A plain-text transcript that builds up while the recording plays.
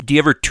Do you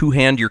ever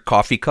two-hand your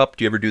coffee cup?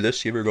 Do you ever do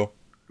this? You ever go?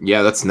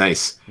 Yeah, that's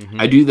nice.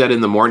 I do that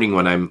in the morning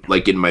when I'm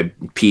like in my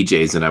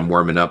PJs and I'm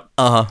warming up,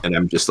 and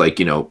I'm just like,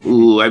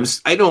 ooh,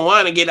 I don't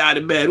want to get out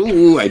of bed.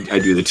 Ooh, I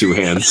do the two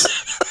hands.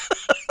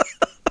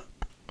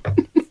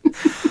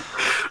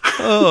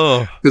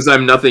 Oh, because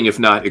I'm nothing if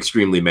not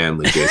extremely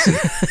manly, Jason.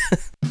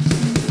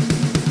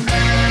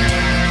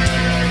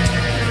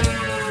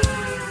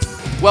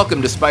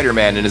 Welcome to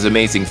Spider-Man and his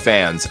amazing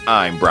fans.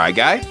 I'm Bry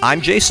Guy.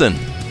 I'm Jason.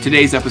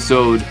 Today's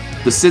episode,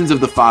 The Sins of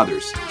the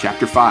Fathers,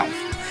 Chapter 5.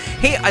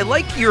 Hey, I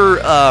like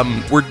your,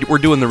 we're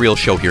doing the real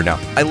show here now.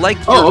 I like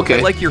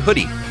your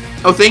hoodie.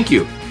 Oh, thank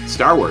you.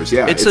 Star Wars,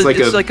 yeah. It's like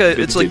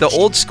the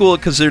old school,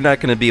 because they're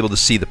not going to be able to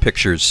see the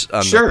pictures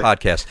on the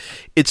podcast.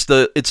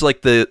 It's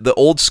like the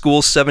old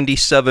school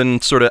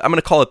 77 sort of, I'm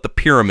going to call it the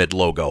pyramid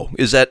logo.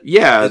 Is that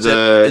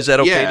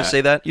okay to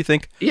say that, you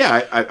think?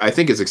 Yeah, I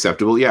think it's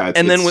acceptable. Yeah,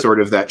 it's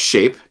sort of that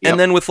shape. Yep. And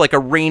then with like a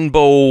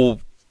rainbow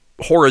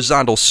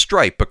horizontal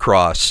stripe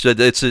across.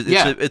 It's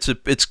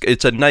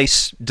a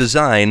nice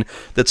design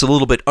that's a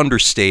little bit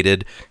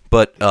understated,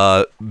 but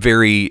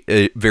very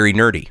very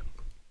nerdy.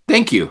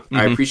 Thank you.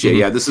 I appreciate it.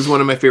 Yeah, this is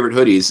one of my favorite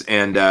hoodies,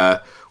 and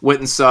went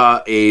and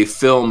saw a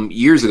film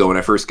years ago when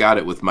I first got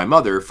it with my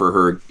mother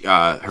for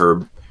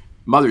her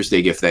Mother's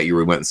Day gift that year.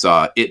 We went and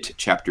saw It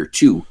Chapter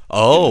 2.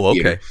 Oh,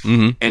 okay.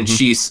 And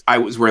I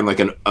was wearing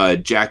like a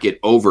jacket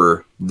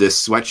over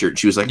this sweatshirt.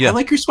 She was like, I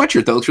like your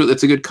sweatshirt.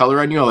 That's a good color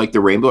on you. I like the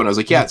rainbow. And I was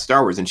like, yeah, it's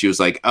Star Wars. And she was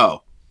like,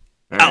 oh.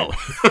 Right.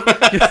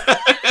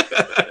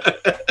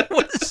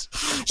 What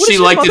she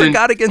your mother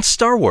got against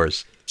Star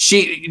Wars?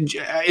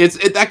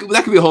 That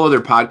could be a whole other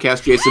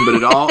podcast, Jason, but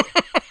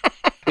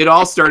it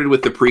all started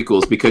with the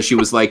prequels, because she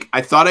was like,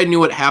 I thought I knew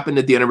what happened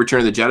at the end of Return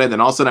of the Jedi.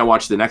 Then all of a sudden I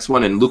watched the next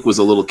one and Luke was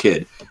a little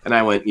kid. And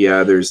I went,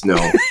 yeah, there's no...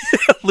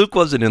 Luke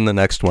wasn't in the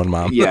next one,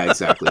 Mom. Yeah,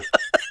 exactly.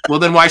 Well,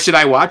 then why should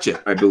I watch it?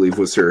 I believe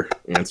was her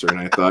answer. And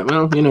I thought,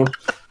 well,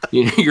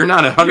 you're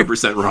not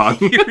 100% wrong.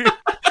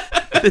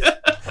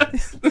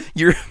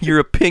 Your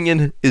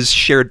opinion is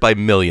shared by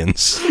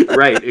millions.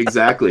 Right,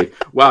 exactly.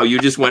 Wow, you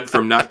just went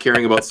from not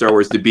caring about Star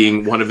Wars to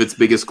being one of its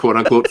biggest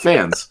quote-unquote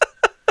fans.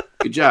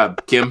 Good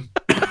job, Kim.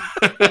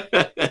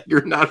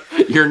 You're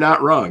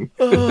not wrong.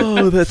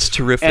 Oh, that's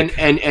terrific.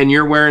 And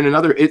you're wearing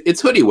another.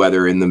 It's hoodie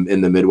weather in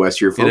the Midwest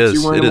here, folks.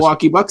 You're wearing a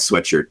Milwaukee Bucks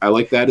sweatshirt. I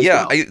like that as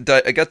well.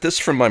 Yeah, I got this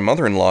from my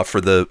mother-in-law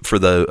for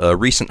the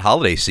recent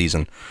holiday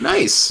season.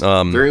 Nice.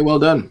 Very well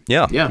done.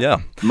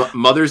 Yeah.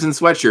 Mothers in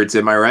sweatshirts.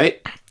 Am I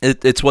right?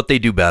 It's what they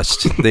do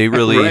best. They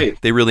really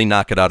they really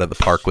knock it out of the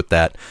park with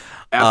that.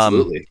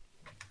 Absolutely.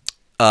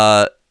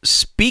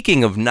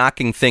 Speaking of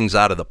knocking things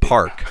out of the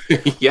park,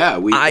 yeah,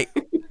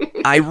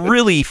 I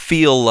really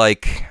feel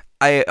like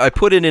I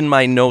put it in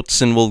my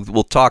notes, and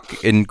we'll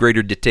talk in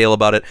greater detail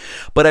about it.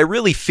 But I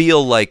really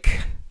feel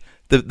like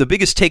the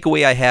biggest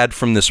takeaway I had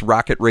from this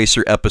Rocket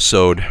Racer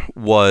episode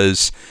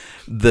was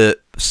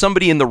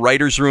somebody in the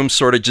writer's room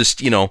sort of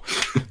just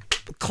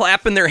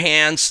clapping their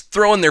hands,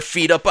 throwing their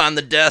feet up on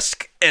the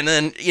desk, and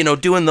then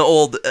doing the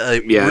old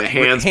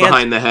hands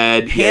behind the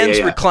head,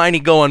 hands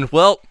reclining, going,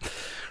 well,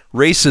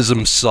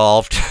 racism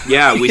solved.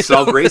 Yeah, we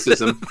solved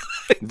racism.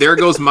 There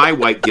goes my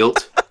white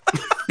guilt.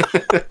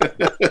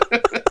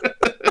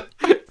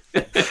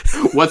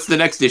 What's the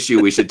next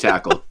issue we should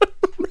tackle?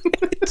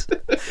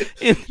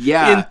 In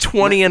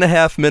 20 and a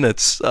half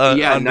minutes on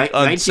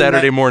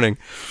Saturday morning.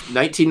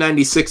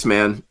 1996,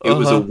 man. It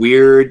was a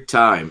weird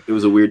time.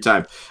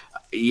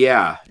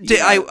 Yeah.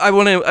 I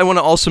want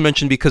to also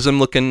mention, because I'm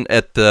looking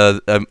at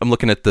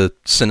the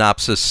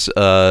synopsis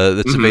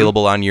that's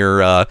available on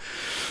your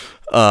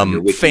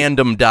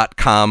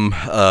fandom.com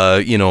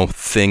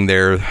thing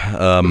there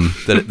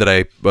that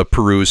I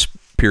peruse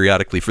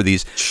periodically for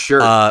these.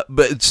 Sure.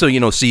 But so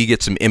you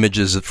get some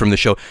images from the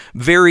show.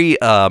 Very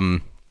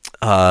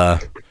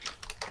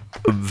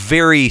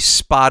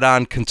spot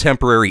on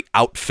contemporary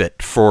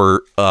outfit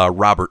for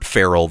Robert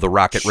Farrell, the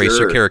Rocket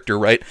Racer character,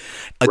 right?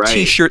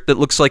 T-shirt that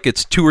looks like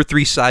it's 2 or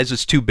 3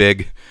 sizes too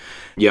big.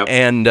 Yep.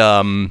 And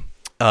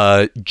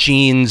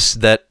jeans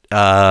that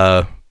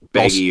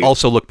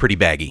also look pretty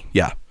baggy.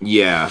 Yeah.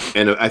 Yeah.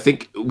 And I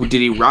think, did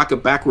he rock a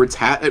backwards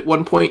hat at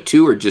one point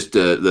too, or just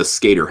the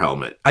skater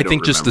helmet? I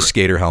think just the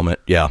skater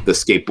helmet. Yeah. The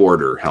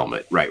skateboarder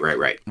helmet. Right.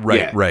 Right.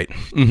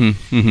 Mm-hmm.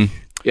 Mm-hmm.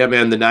 Yeah,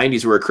 man, the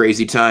 90s were a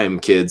crazy time,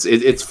 kids.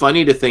 It's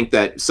funny to think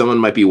that someone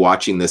might be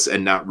watching this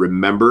and not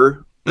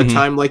remember a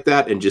time like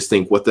that and just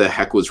think, what the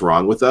heck was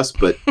wrong with us?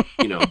 But,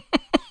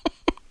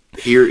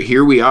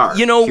 here we are.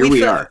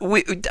 We are.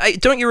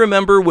 Don't you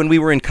remember when we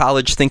were in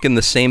college thinking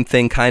the same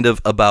thing kind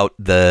of about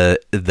the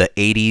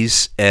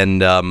 80s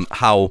and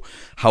how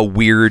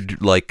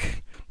weird,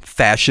 like,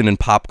 fashion and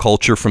pop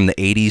culture from the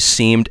 80s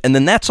seemed? And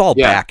then that's all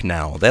back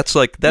now. That's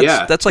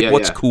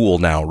what's cool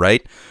now,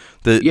 right?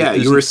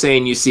 You were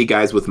saying you see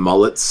guys with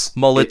mullets.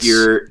 There's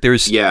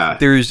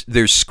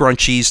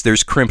scrunchies.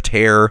 There's crimped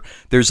hair.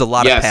 There's a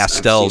lot of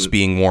pastels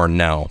being worn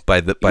now by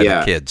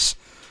the kids.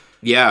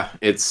 Yeah,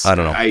 it's I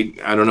don't know.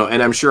 I don't know,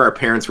 and I'm sure our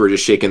parents were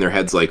just shaking their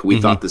heads like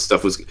we thought this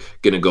stuff was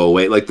going to go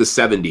away, like the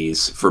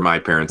 70s for my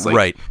parents. Like,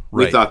 Right.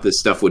 We thought this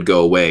stuff would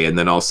go away, and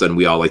then all of a sudden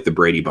we all like the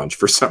Brady Bunch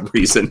for some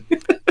reason.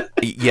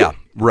 Yeah,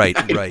 right.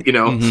 You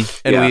know,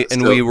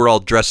 And we were all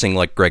dressing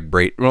like Greg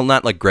Brady. Well,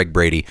 not like Greg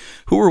Brady.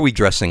 Who were we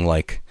dressing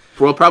like?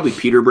 Well, probably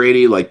Peter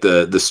Brady, like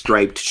the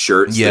striped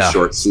shirts, the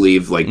short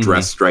sleeve like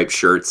dress striped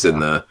shirts,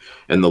 and the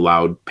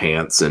loud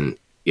pants, and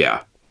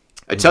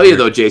I tell you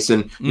though,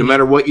 Jason, no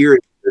matter what year,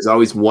 there's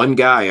always one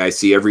guy I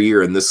see every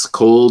year in this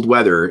cold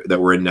weather that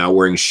we're in now,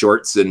 wearing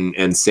shorts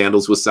and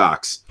sandals with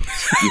socks.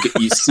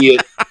 You see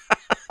it.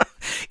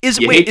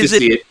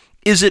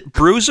 Is it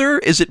Bruiser?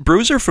 Is it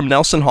Bruiser from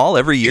Nelson Hall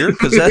every year?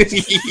 Because that's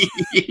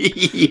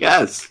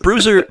yes.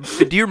 Bruiser.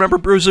 Do you remember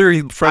Bruiser?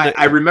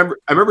 I remember.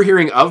 I remember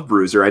hearing of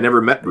Bruiser. I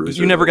never met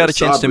Bruiser. You never got a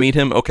chance to meet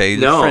him? Okay,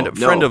 no,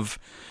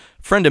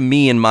 friend of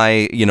me and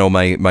my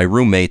my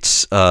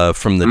roommates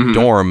from the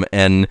dorm,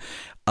 and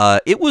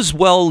it was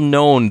well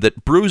known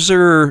that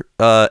Bruiser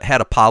had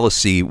a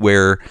policy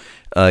where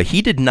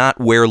he did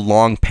not wear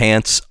long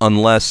pants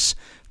unless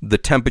the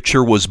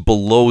temperature was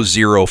below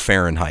 0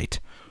 Fahrenheit.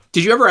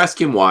 Did you ever ask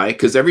him why?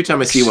 Because every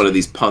time I see one of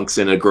these punks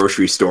in a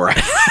grocery store,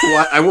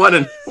 I want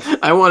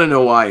to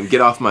know why and get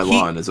off my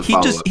lawn as a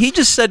follow-up. He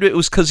just said it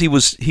was because he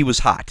was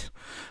hot,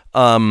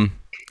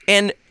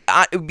 and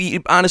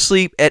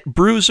honestly, at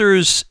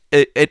Bruiser's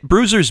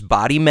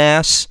body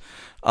mass.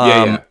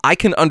 I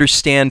can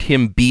understand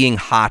him being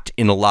hot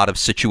in a lot of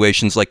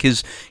situations. Like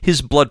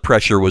his blood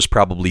pressure was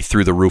probably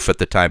through the roof at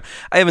the time.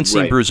 I haven't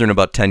seen Bruiser in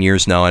about 10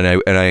 years now,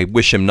 and I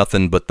wish him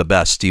nothing but the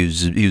best. He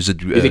was you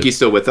think he's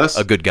still with us?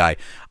 A good guy.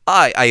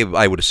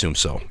 I would assume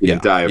so. He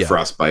didn't die of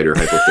frostbite or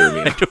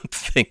hypothermia. I don't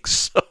think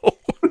so.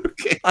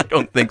 I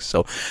don't think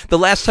so. The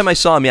last time I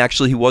saw him,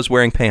 he was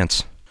wearing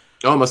pants.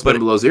 Oh, it must have been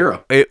below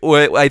 0.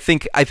 I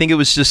think it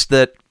was just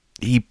that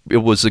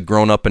it was a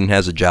grown up and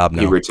has a job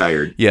now. He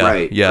retired. Yeah.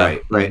 Right.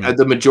 Mm-hmm.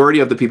 The majority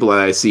of the people that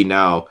I see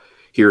now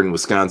here in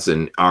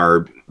Wisconsin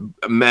are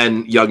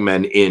young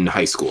men in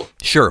high school.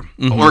 Sure.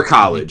 Mm-hmm. Or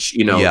college.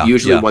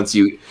 Usually once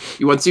you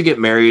get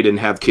married and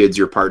have kids,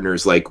 your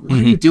partner's like, what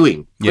are you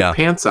doing? Put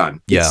pants on.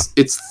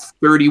 It's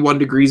 31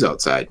 degrees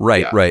outside.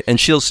 Right. And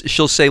she'll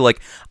say like,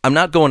 I'm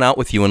not going out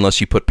with you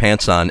unless you put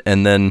pants on.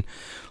 And then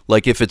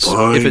like if it's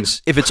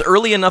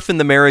early enough in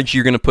the marriage,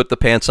 you're going to put the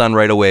pants on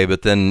right away.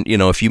 But then,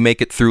 if you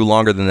make it through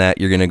longer than that,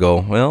 you're going to go,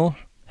 well,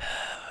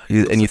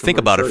 and you think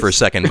about it for a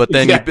second, but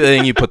then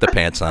then you put the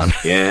pants on.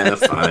 Yeah,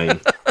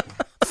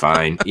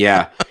 fine.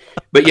 Yeah.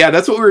 But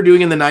that's what we were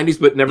doing in the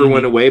 90s, but never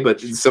went away. But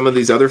some of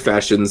these other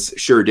fashions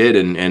sure did.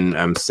 And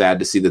I'm sad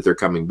to see that they're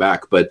coming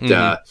back. But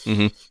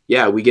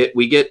we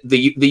get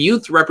the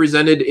youth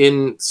represented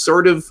in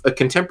sort of a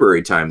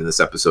contemporary time in this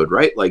episode,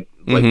 right? Like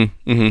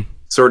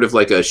sort of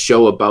like a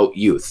show about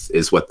youth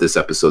is what this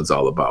episode's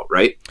all about,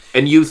 right?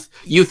 And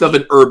youth of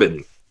an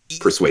urban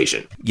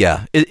persuasion.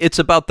 Yeah, it's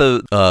about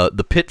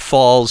the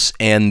pitfalls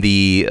and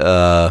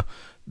the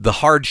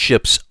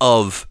hardships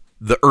of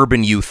the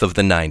urban youth of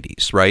the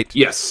 90s, right?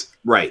 Yes,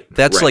 right.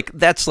 That's like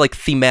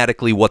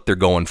thematically what they're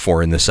going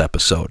for in this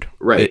episode.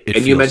 Right.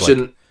 And you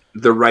mentioned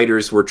the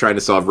writers were trying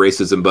to solve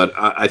racism, but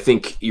I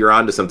think you're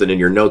onto something in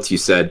your notes. You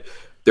said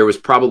there was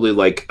probably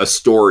like a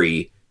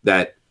story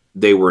that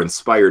they were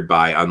inspired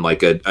by on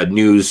like a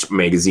news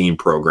magazine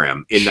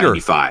program in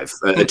 95,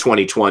 a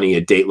 2020,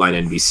 a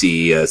Dateline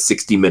NBC,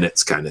 60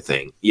 Minutes kind of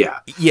thing.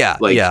 Yeah.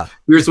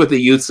 Here's what the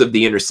youths of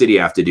the inner city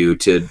have to do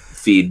to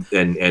feed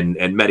and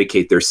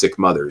medicate their sick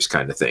mothers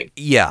kind of thing.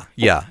 Yeah,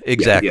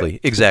 exactly.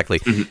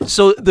 Mm-hmm.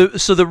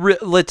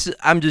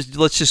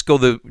 Let's just go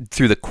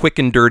through the quick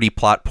and dirty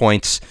plot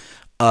points.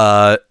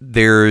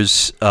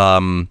 There's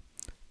a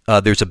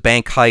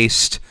bank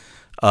heist.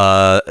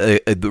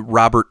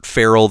 Robert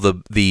Farrell,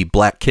 the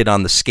black kid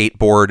on the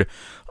skateboard,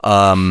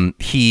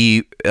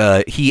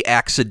 he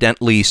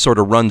accidentally sort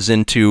of runs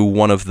into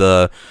one of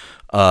the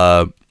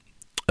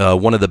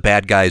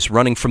bad guys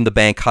running from the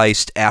bank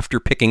heist after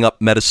picking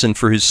up medicine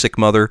for his sick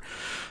mother.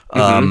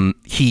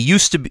 He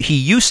used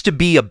to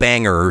be a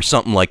banger or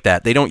something like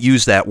that. They don't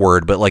use that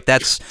word, but like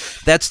that's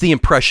the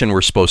impression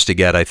we're supposed to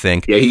get, I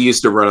think. Yeah, he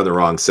used to run on the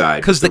wrong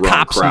side because the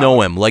cops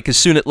know him. Like as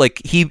soon as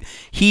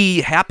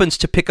he happens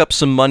to pick up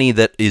some money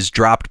that is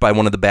dropped by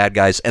one of the bad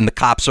guys, and the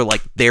cops are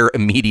like there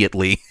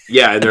immediately.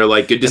 Yeah, and they're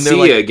like, "Good to see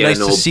you again."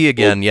 Nice to see you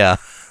again. Yeah.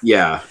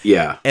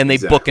 And they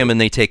book him and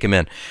they take him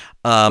in.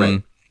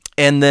 Right.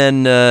 And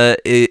then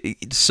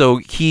so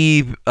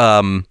he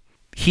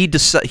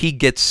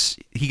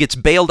gets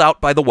bailed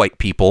out by the white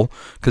people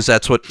because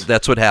that's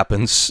what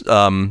happens.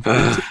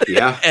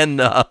 Yeah. And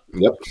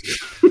yep.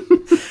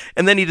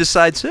 And then he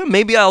decides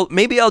maybe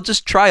I'll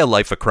just try a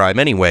life of crime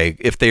anyway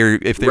if they're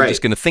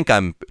just going to think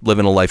I'm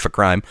living a life of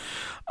crime.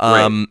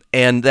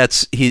 And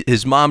that's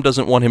his mom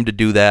doesn't want him to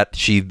do that.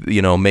 She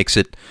makes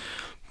it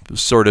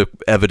sort of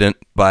evident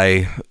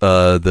by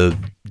the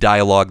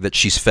dialogue that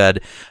she's fed.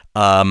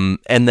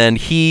 And then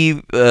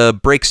he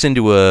breaks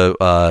into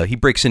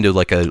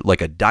like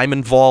a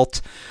diamond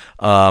vault,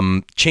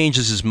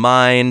 changes his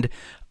mind,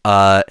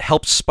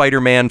 helps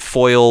Spider-Man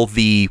foil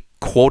the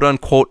quote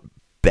unquote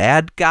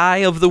bad guy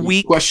of the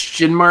week?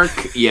 Question mark?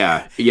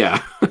 Yeah.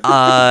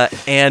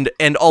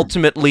 And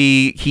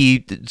ultimately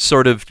he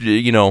sort of,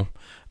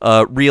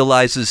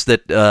 realizes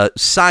that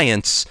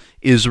science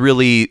is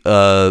really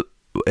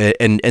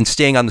and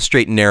staying on the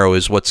straight and narrow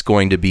is what's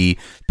going to be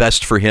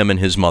best for him and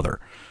his mother.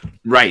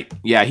 Right.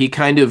 Yeah, he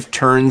kind of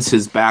turns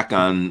his back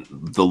on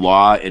the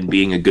law and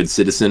being a good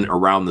citizen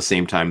around the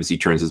same time as he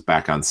turns his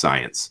back on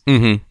science.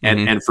 Mm-hmm,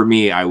 and for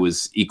me, I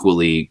was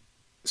equally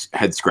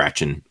head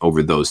scratching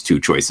over those two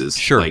choices.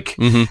 Sure. Like,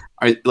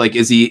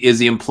 is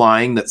he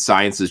implying that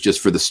science is just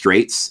for the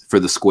straights, for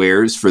the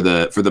squares, for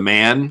the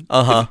man,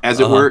 as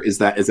it were? Is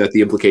that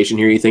the implication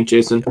here? You think,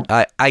 Jason?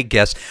 I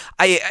guess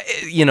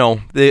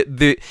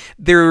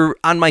they're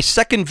on my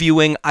second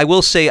viewing. I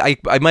will say I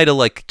might have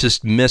like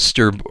just missed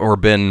or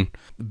been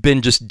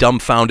just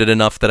dumbfounded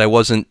enough that I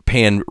wasn't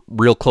paying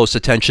real close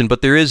attention.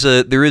 But there is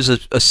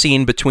a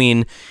scene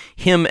between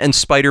him and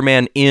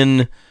Spider-Man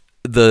in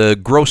the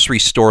grocery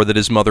store that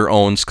his mother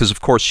owns, because of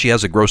course she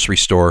has a grocery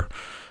store.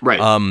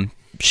 Right.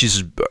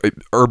 She's an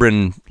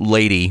urban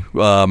lady,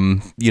 so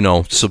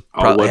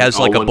probably has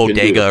like a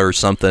bodega or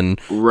something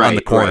on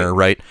the corner,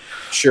 right?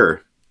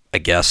 Sure. I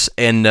guess.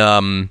 And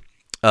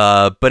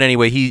but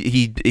anyway,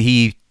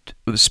 he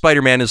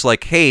Spider-Man is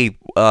like, hey,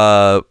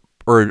 or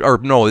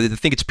no, I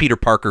think it's Peter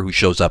Parker who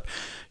shows up.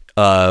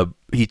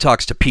 He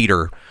talks to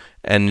Peter,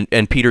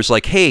 and Peter's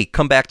like, hey,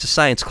 come back to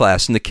science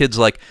class, and the kid's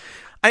like,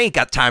 I ain't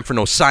got time for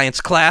no science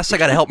class. I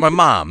got to help my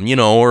mom,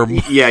 or...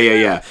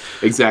 Yeah.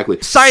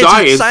 Exactly.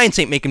 Science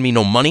ain't making me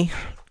no money.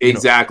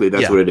 Exactly.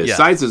 That's what it is. Yeah.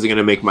 Science isn't going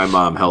to make my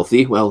mom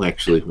healthy. Well,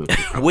 actually...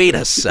 Wait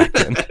a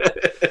second.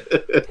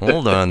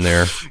 Hold on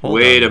there.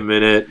 Wait a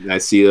minute. I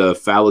see a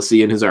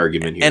fallacy in his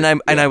argument here.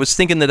 And I was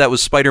thinking that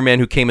was Spider-Man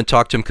who came and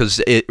talked to him, because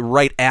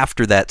right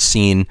after that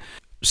scene,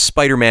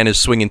 Spider-Man is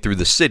swinging through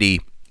the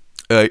city.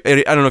 I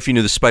don't know if you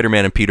knew the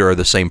Spider-Man and Peter are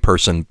the same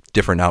person,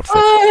 different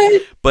outfit.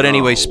 But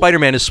anyway,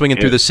 Spider-Man is swinging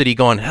through the city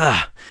going,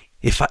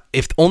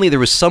 if only there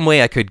was some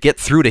way I could get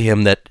through to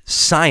him that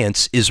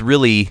science is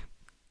really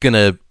going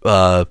to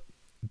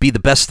be the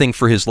best thing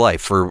for his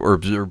life or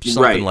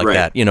something like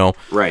that,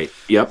 Right,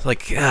 yep.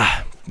 Like,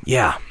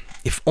 yeah,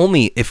 if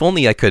only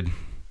I could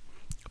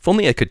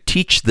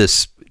teach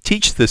this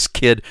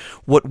kid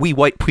what we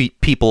white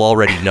people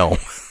already know.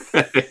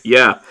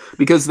 Yeah,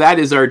 because that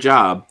is our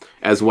job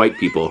as white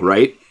people,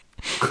 right?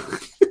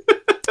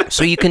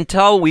 So you can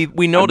tell we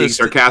noticed...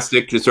 I'm being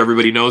sarcastic, just so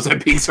everybody knows I'm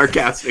being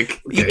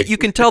sarcastic. Okay. You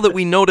can tell that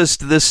we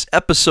noticed this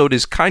episode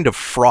is kind of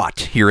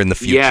fraught here in the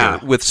future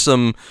with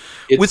some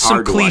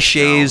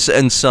cliches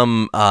and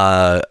some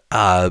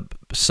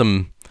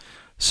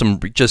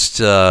just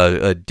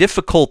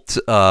difficult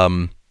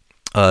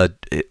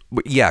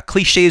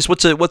cliches.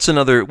 What's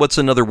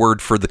another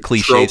word for the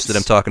cliches tropes that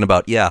I'm talking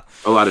about? Yeah,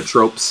 a lot of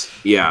tropes.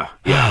 Yeah.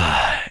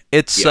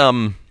 It's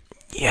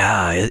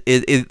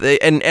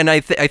and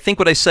I think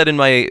what I said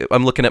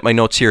I'm looking at my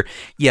notes here.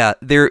 Yeah,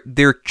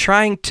 they're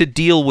trying to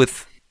deal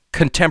with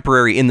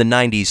contemporary in the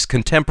 90s,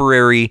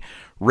 contemporary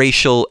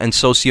racial and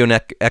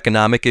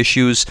socioeconomic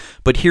issues,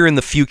 but here in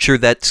the future,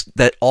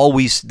 that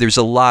always there's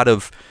a lot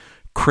of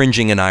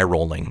cringing and eye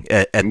rolling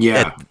at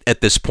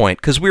this point,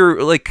 because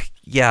we're like,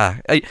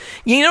 I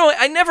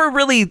never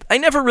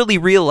really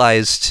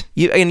realized,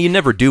 and you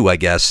never do, I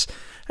guess.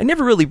 I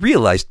never really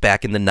realized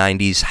back in the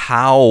 90s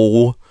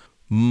how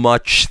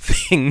much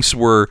things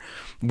were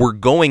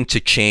going to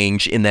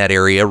change in that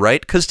area,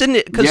 right? Because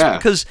the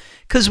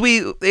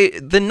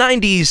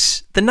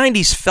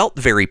 90s felt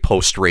very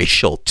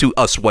post-racial to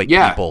us white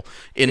people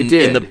in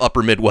the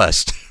upper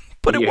Midwest,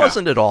 but it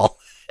wasn't at all.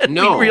 And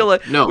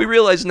we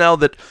realize now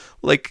that,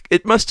 like,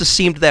 it must have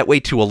seemed that way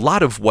to a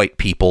lot of white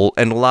people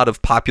and a lot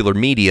of popular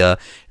media.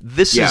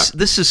 This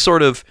is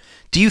sort of.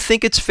 Do you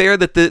think it's fair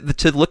that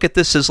to look at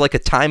this as like a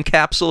time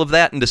capsule of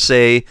that, and to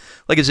say,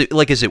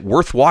 is it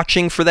worth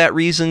watching for that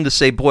reason? To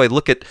say, boy,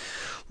 look at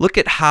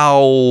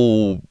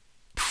how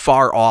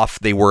far off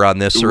they were on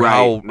this, or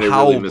how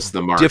really missed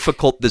the mark.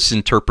 Difficult this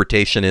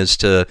interpretation is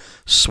to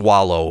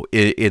swallow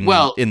in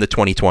the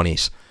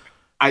 2020s.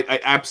 I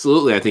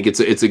absolutely. I think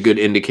it's a good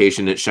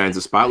indication. It shines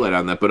a spotlight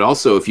on that. But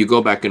also, if you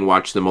go back and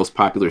watch the most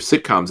popular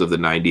sitcoms of the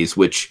 90s,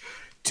 which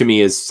to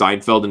me is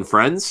Seinfeld and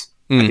Friends,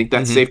 I think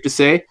that's safe to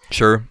say.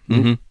 Sure.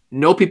 Mm-hmm.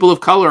 No people of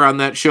color on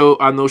that show,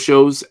 on those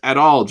shows at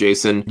all,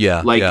 Jason.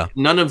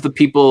 None of the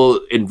people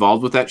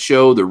involved with that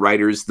show, the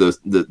writers,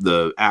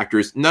 the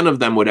actors, none of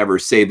them would ever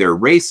say they're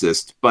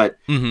racist. But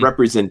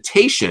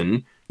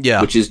representation,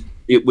 which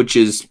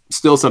is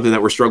still something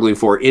that we're struggling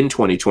for in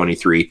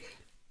 2023.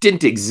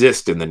 Didn't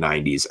exist in the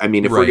 90s. I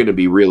mean, if we're going to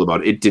be real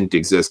about it, it didn't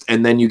exist.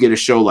 And then you get a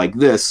show like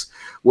this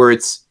where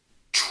it's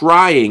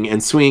trying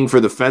and swinging for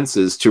the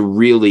fences to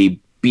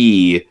really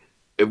be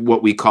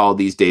what we call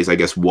these days, I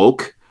guess,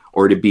 woke,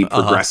 or to be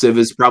progressive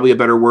is probably a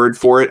better word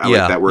for it. I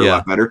like that word a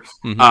lot better.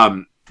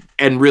 Mm-hmm.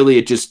 And really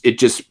it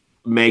just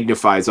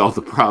magnifies all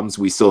the problems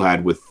we still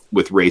had with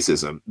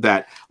racism.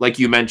 That, like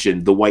you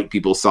mentioned, the white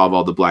people solve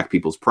all the black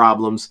people's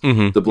problems.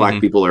 Mm-hmm. The black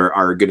people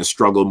are going to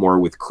struggle more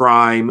with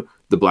crime.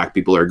 the black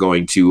people are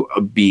going to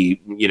be,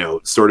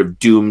 sort of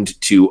doomed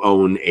to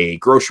own a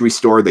grocery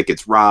store that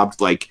gets robbed.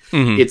 Like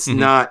it's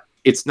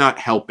not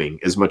helping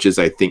as much as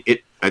I think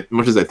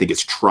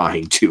it's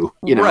trying to,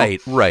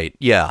 Right.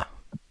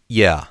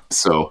 Yeah.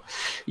 So,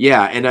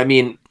 yeah. And I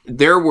mean,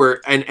 there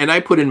were, and I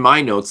put in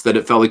my notes that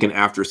it felt like an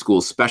after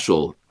school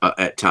special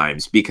at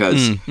times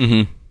because,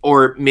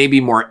 or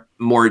maybe more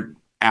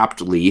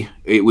aptly,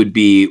 it would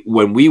be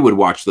when we would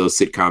watch those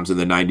sitcoms in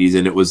the 90s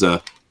and it was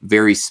a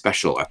very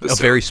special episode.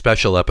 A very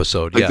special epised.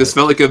 Like this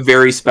felt like a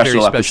very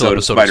special episode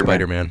of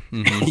Spider-Man.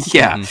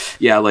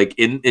 Yeah. Like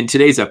in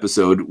today's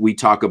episode, we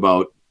talk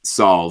about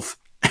solve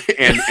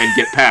and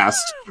get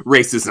past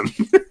racism.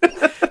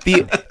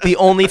 The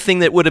only thing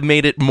that would have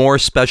made it more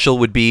special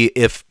would be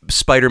if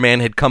Spider-Man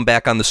had come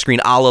back on the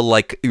screen, a la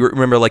like you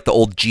remember like the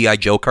old G.I.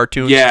 Joe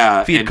cartoons.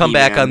 Yeah, if he had come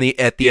back at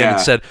the end and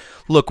said,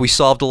 "Look, we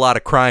solved a lot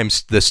of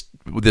crimes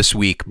this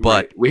week,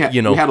 but we had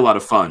a lot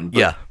of fun."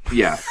 But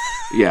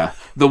yeah.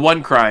 The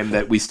one crime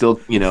that we still,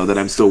 that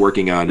I'm still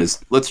working on is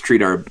let's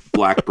treat our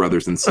black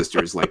brothers and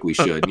sisters like we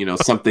should.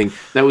 Something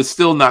that was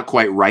still not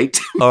quite right.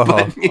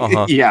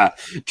 Yeah,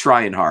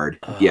 trying hard.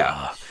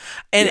 Yeah.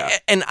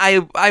 And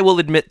I will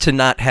admit to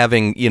not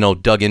having,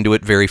 dug into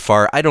it very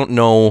far. I don't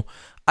know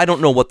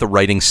what the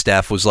writing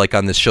staff was like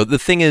on this show. The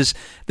thing is,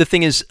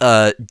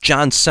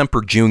 John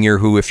Semper Jr.,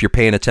 who, if you're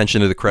paying attention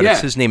to the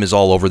credits, his name is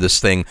all over this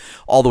thing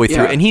all the way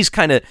through, and he's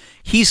kind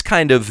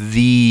of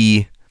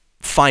the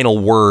final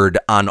word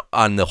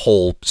on the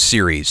whole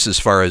series as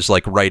far as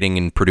like writing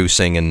and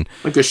producing and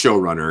like a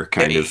showrunner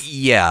kind of.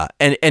 Yeah,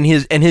 and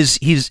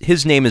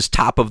his name is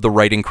top of the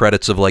writing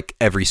credits of like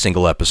every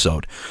single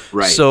episode.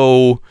 Right.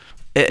 So.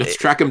 Let's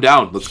track him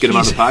down. Let's get him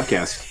on the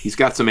podcast. He's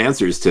got some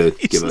answers to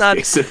give us.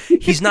 Jason.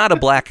 He's not a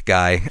black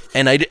guy,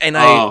 and I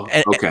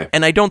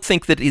don't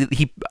think that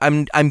he.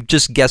 I'm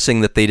just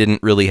guessing that they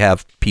didn't really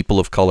have people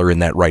of color in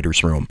that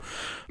writers' room.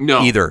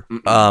 No. Either.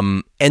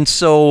 And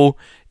so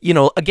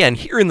again,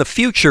 here in the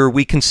future,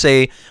 we can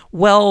say,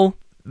 well,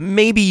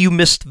 maybe you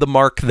missed the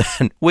mark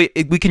then. We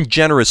can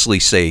generously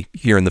say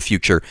here in the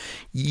future,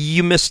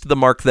 you missed the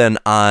mark then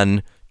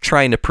on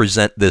trying to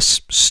present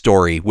this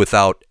story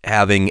without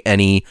having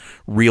any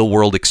real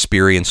world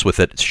experience with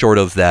it, short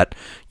of that,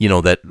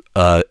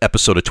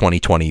 episode of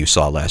 2020 you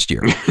saw last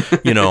year,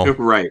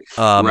 Right.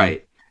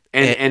 Right.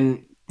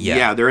 And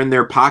they're in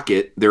their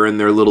pocket. They're in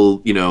their little,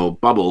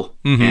 bubble.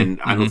 And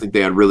I don't think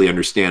they really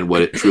understand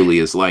what it truly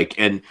is like.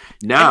 And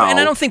now, and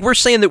I don't think we're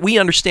saying that we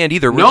understand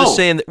either. We're just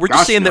saying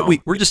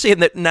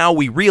that now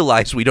we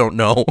realize we don't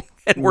know.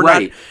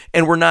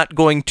 And we're not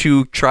going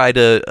to try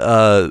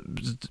to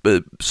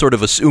sort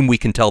of assume we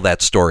can tell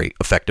that story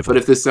effectively. But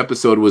if this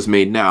episode was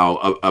made now,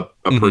 a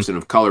person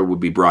of color would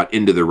be brought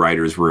into the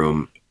writer's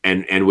room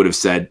and would have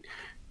said,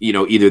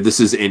 either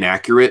this is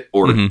inaccurate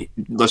or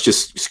let's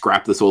just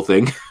scrap this whole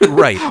thing.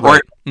 Right.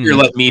 Or here,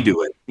 let me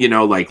do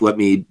it. Let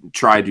me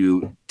try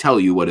to tell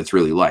you what it's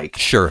really like.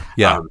 Sure.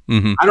 Yeah.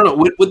 I don't know.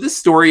 Would this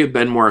story have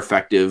been more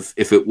effective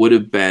if it would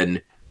have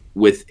been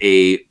with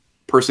a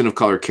person of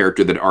color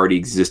character that already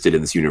existed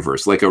in this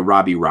universe, like a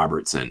Robbie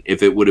Robertson,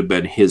 if it would have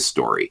been his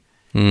story?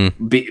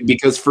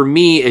 Because for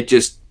me, I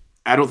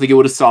don't think it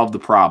would have solved the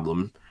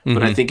problem.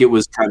 But I think it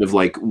was kind of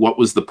like, what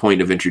was the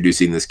point of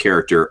introducing this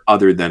character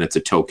other than it's a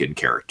token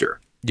character?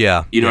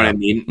 Yeah. You know what I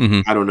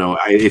mean? I don't know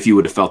if you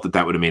would have felt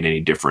that would have made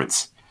any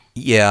difference.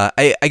 Yeah.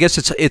 I guess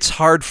it's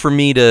hard for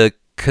me to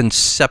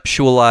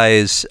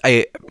conceptualize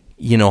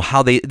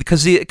how they,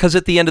 because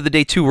at the end of the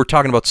day too, we're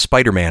talking about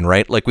Spider-Man,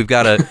 right? Like we've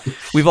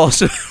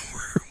also,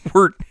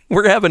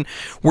 we're having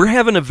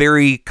a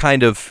very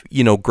kind of,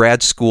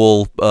 grad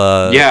school,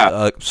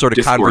 sort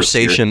of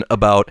conversation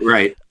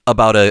here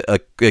about a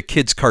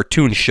kid's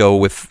cartoon show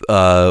with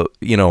a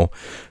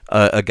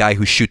guy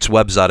who shoots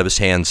webs out of his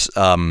hands.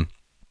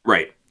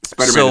 Right.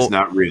 Spider-Man is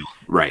not real.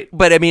 Right.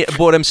 But I mean,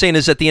 what I'm saying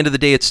is, at the end of the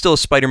day, it's still a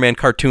Spider-Man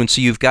cartoon.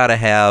 So you've got to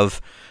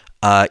have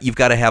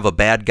a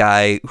bad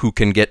guy who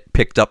can get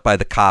picked up by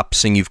the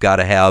cops, and you've got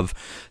to have,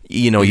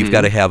 you've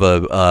got to have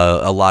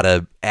a lot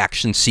of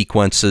action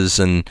sequences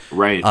and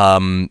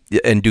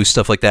and do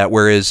stuff like that.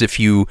 Whereas if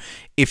you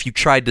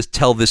tried to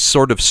tell this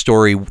sort of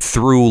story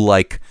through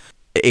like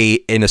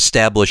an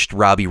established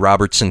Robbie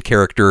Robertson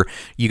character,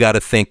 you got to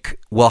think,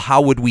 well,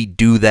 how would we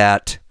do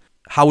that?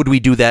 How would we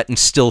do that and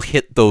still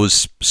hit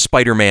those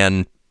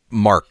Spider-Man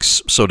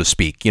marks, so to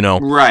speak?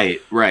 Right.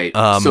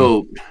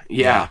 So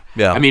yeah.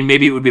 I mean,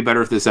 maybe it would be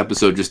better if this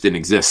episode just didn't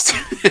exist.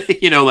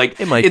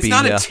 It might it's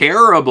not a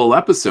terrible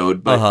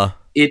episode, but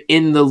it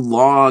in the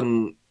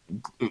long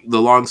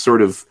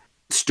sort of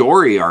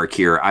story arc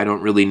here, I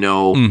don't really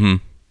know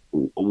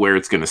where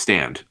it's going to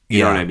stand.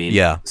 You know what I mean?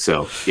 Yeah.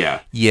 So yeah.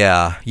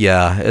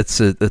 It's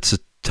a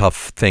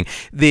tough thing.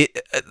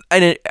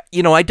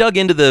 I dug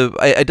into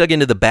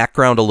the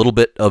background a little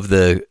bit of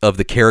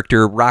the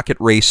character Rocket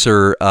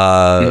Racer.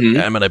 I'm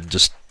gonna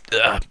just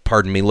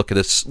pardon me. Look at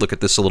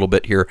this a little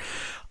bit here.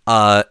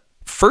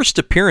 First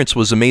appearance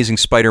was Amazing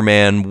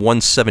Spider-Man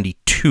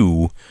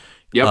 172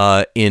 in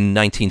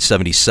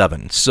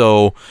 1977.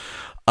 So,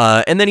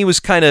 and then he was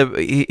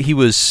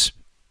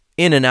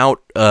in and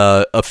out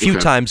a few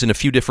times in a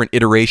few different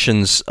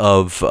iterations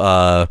of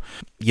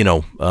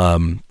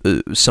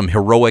some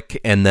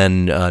heroic and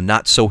then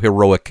not so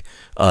heroic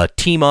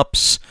team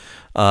ups,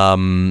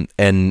 and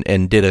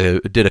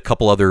did a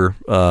couple other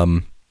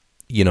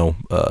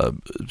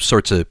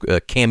sorts of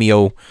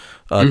cameo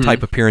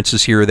type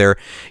appearances here or there.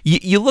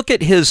 You look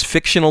at his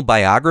fictional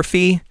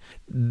biography.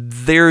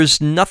 There's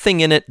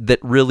nothing in it that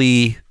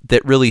really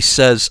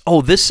says,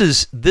 "Oh, this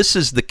is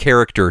the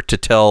character to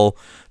tell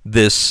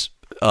this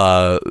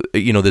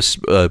this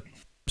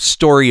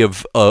story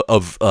of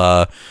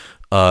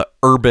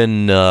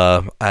urban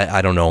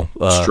I don't know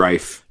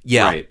strife."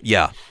 Yeah, right.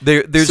 Yeah.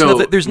 There's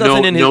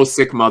nothing in no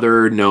sick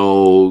mother,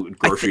 no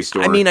grocery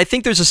store. I mean, I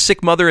think there's a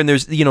sick mother, and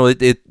there's he's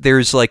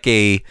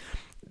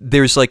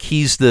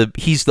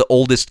the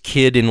oldest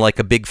kid in like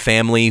a big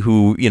family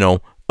who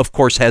of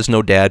course has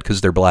no dad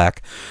because they're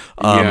black.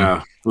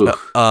 Yeah.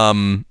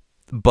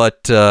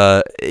 But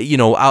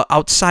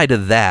outside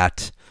of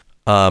that,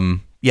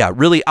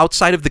 really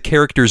outside of the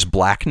character's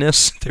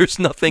blackness, there's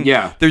nothing.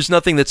 Yeah. There's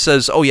nothing that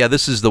says, "Oh yeah,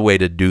 this is the way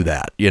to do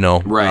that."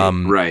 Right.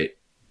 Right.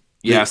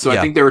 Yeah. So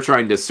I think they were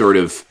trying to sort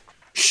of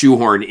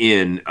shoehorn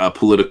in a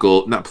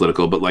not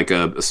political, but like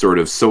a sort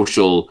of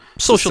social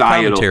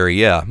commentary.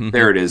 Yeah. Mm-hmm.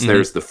 There it is. Mm-hmm.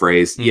 There's the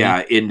phrase. Mm-hmm.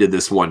 Yeah. Into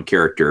this one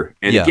character.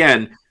 And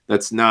again,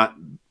 that's not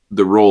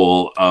the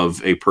role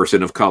of a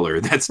person of color.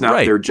 That's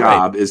not their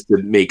job, is to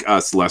make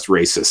us less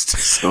racist.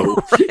 So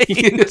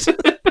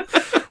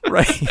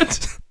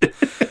right.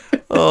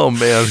 Oh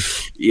man.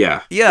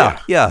 Yeah.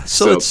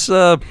 So it's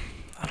I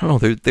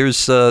don't know.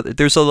 There's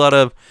a lot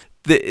of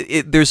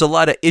there's a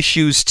lot of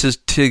issues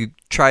to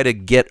try to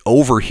get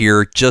over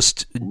here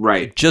just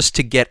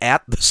to get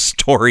at the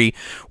story,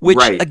 which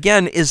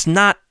again is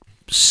not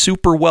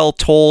super well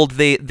told.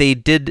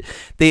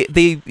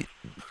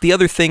 The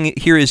other thing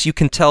here is you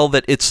can tell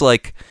that it's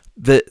like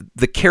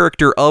the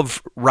character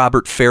of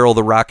Robert Farrell,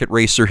 the Rocket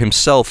Racer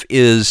himself,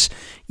 is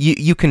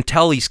you can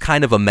tell he's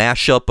kind of a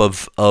mashup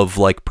of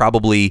like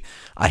probably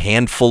a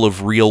handful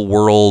of real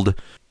world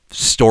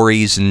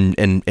stories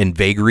and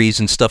vagaries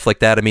and stuff like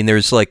that. I mean,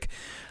 there's like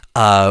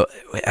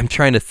I'm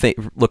trying to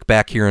look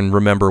back here and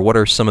remember what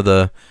are some of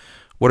the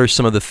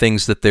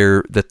things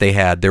that they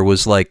had. There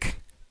was like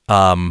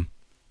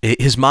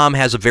his mom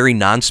has a very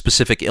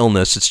non-specific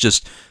illness. It's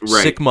just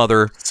sick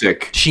mother.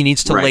 Sick. She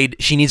needs to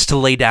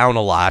lay down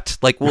a lot.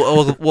 Like,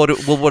 what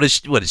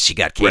is she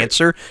got?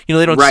 Cancer?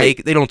 They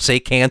don't say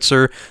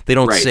cancer. They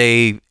don't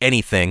say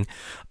anything.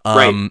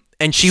 And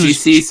she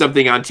sees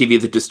something on TV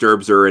that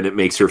disturbs her, and it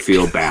makes her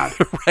feel bad.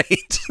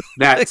 Right.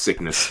 That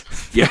sickness.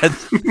 Yeah.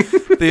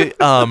 He's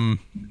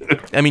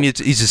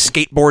a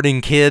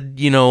skateboarding kid.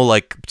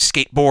 Like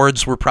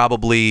skateboards were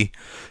probably,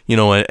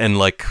 and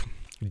like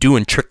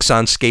doing tricks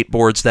on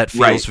skateboards. That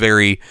feels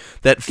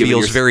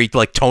very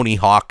like Tony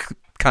Hawk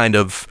kind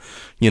of,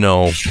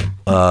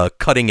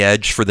 cutting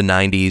edge for the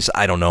 90s.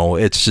 I don't know.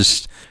 It's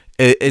just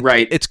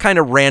it's kind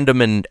of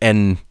random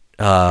and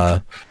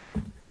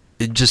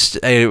just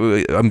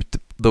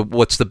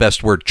what's the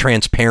best word?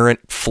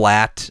 Transparent,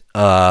 flat.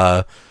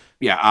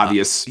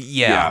 Obvious.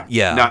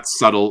 Not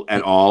subtle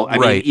at all. I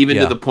mean, even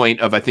to the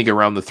point of, I think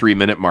around the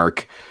 3-minute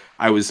mark,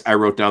 I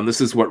wrote down, this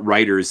is what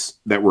writers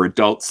that were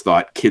adults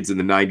thought kids in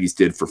the 90s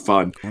did for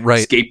fun.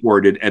 Right.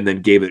 Skateboarded and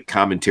then gave it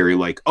commentary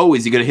like, "Oh,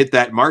 is he going to hit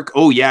that mark?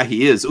 Oh, yeah,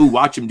 he is. Oh,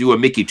 watch him do a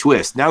Mickey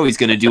twist. Now he's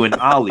going to do an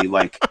ollie."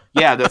 Like,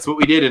 yeah, that's what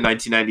we did in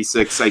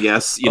 1996, I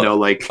guess.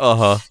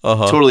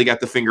 Totally got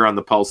the finger on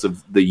the pulse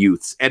of the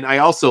youths. And I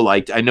also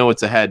liked, I know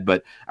it's ahead,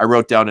 but I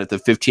wrote down at the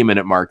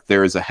 15-minute mark,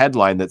 there is a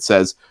headline that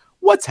says,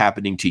 "What's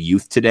happening to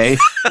youth today?"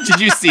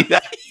 Did you see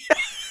that?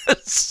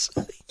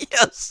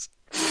 Yes.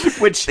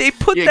 Which they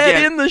put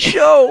that in the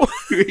show.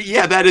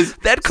 Yeah,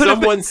 that could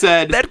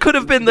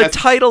have been the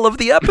title of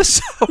the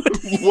episode.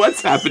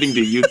 What's happening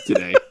to youth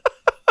today?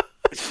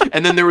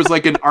 And then there was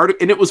like an article,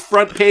 and it was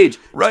front page,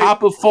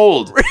 top of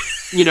fold.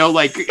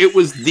 Like it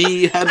was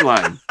the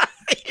headline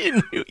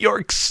in New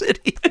York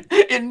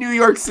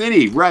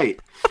City. Right.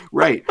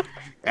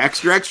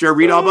 Extra.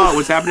 Read all about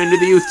what's happening to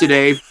the youth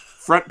today.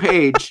 Front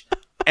page.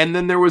 And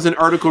then there was an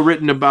article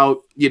written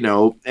about,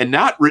 and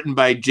not written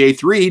by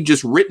J3,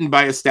 just written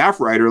by a staff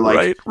writer.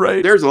 Like,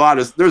 there's a lot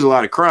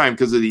of crime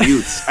because of the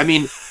youths. I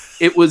mean,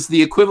 it was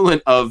the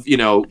equivalent of,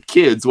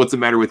 kids. What's the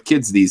matter with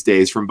kids these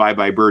days? From Bye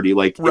Bye Birdie.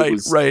 Like, it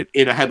was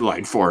in a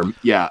headline form.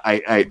 Yeah,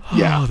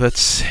 Oh,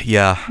 that's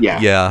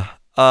yeah.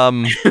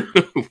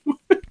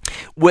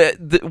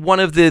 One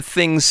of the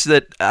things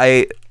that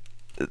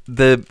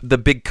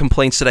the big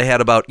complaints that I had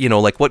about,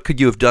 like what could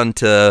you have done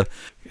to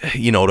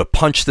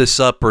punch this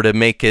up or to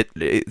make it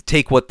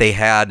take what they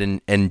had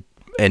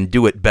and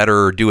do it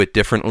better or do it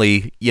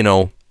differently,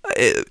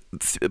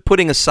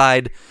 putting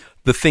aside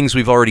the things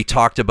we've already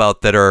talked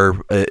about that are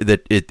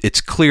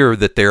it's clear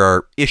that there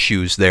are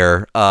issues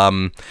there.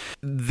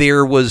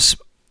 It was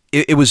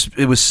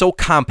so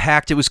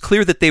compact. It was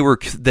clear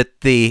that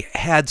they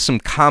had some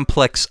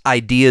complex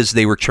ideas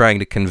they were trying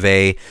to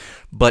convey,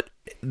 but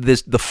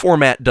the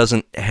format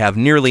doesn't have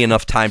nearly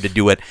enough time to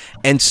do it,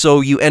 and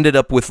so you ended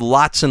up with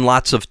lots and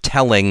lots of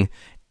telling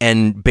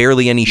and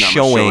barely any Not much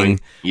showing.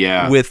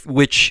 Yeah.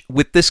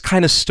 With this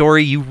kind of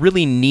story, you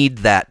really need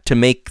that to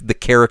make the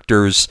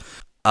characters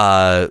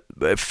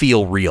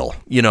feel real.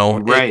 You know,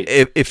 Right.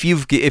 If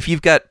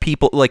you've got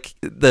people like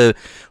the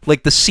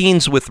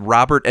scenes with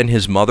Robert and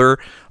his mother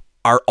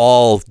are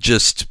all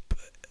just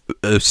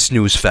a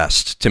snooze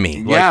fest to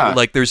me. Yeah.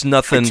 Like there's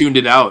nothing. I tuned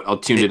it out. I'll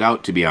tune it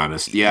out, to be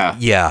honest. Yeah.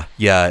 Yeah.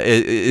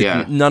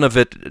 Yeah. None of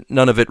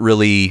it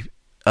really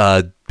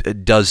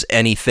does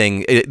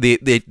anything.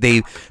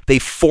 They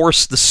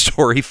force the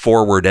story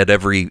forward at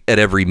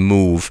every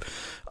move.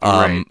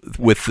 Right.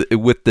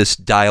 With this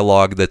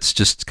dialogue that's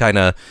just kind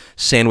of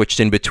sandwiched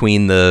in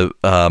between the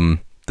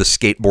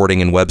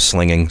skateboarding and web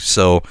slinging.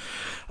 So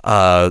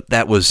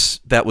that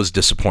was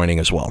disappointing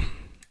as well.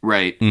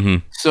 Right.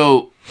 Mm-hmm.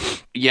 So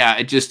yeah,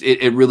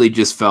 it really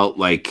just felt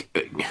like,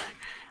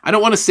 I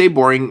don't want to say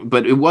boring,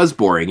 but it was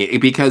boring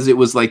because it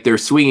was like they're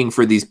swinging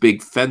for these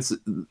big fences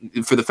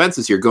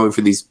here, going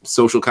for these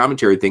social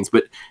commentary things,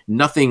 but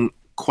nothing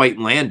quite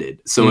landed.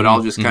 So it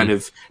all just kind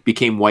of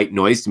became white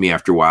noise to me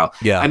after a while.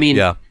 Yeah. I mean,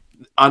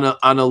 on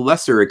a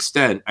lesser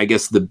extent, I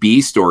guess the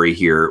B story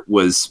here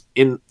was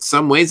in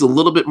some ways a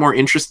little bit more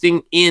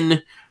interesting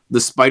in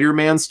the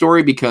Spider-Man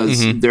story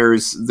because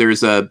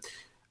there's a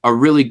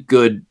really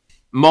good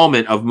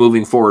moment of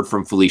moving forward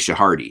from Felicia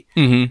Hardy.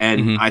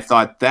 And I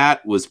thought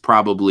that was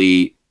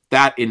probably,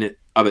 that in it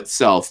of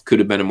itself could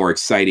have been a more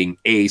exciting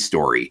A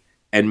story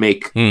and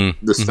make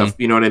the stuff,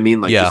 you know what I mean?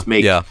 Like just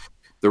make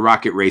the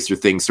Rocket Racer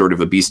thing sort of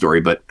a B story,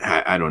 but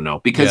I don't know,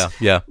 because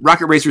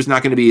Rocket Racer is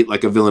not going to be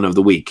like a villain of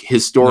the week.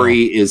 His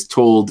story is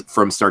told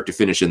from start to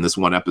finish in this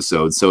one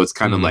episode. So it's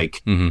kind of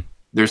like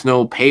there's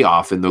no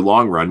payoff in the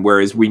long run.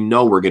 Whereas we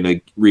know we're going to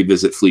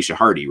revisit Felicia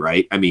Hardy,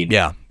 right? I mean,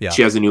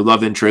 she has a new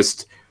love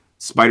interest.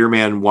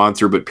 Spider-Man wants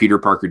her, but Peter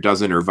Parker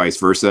doesn't, or vice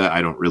versa.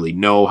 I don't really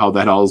know how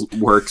that all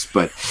works,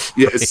 but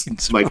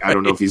it's like, I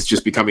don't know if he's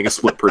just becoming a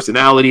split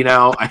personality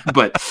now,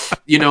 but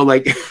you know,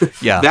 like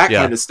that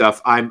kind of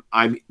stuff.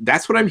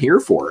 That's what I'm here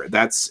for.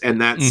 That's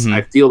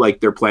I feel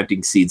like they're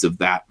planting seeds of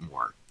that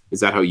more. Is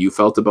that how you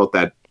felt about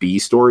that B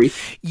story?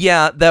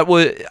 Yeah, that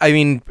was. I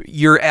mean,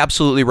 you're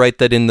absolutely right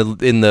that in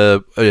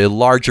the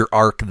larger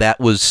arc, that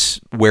was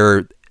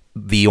where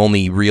the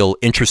only real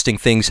interesting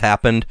things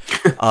happened,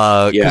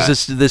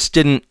 because this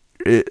didn't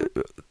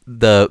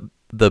the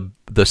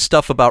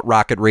stuff about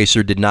Rocket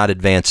Racer did not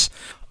advance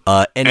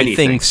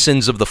anything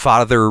Sins of the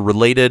Father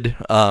related.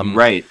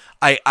 Right.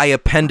 I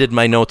appended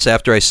my notes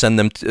after I sent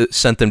them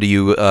to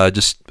you.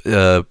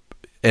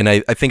 And I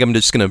think I'm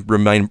just going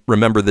to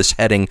remember this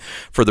heading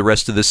for the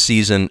rest of this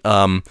season.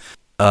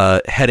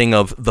 Heading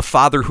of The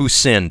Father Who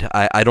Sinned.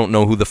 I don't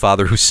know who the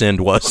Father Who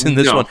Sinned was in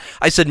this one.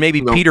 I said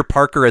maybe Peter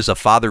Parker as a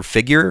father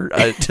figure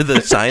to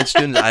the science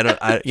students.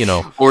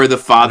 Or the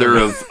father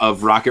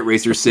of Rocket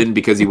Racer sinned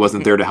because he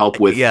wasn't there to help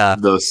with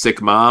the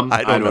sick mom.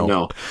 I don't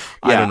know.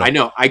 Yeah, I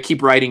know. I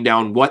keep writing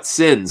down what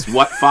sins,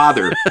 what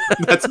father.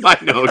 That's my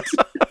note.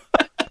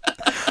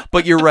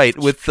 But you're right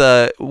with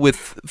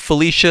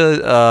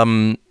Felicia.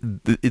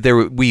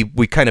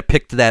 We kind of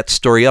picked that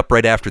story up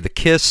right after the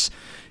kiss.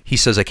 He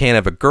says, I can't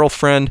have a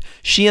girlfriend.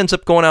 She ends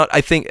up going out.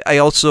 I think I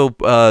also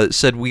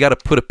said we got to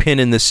put a pin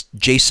in this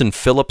Jason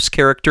Phillips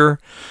character.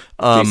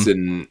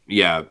 Philip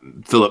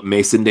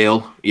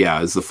Masondale,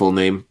 is the full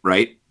name,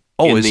 right?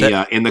 Oh,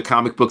 in the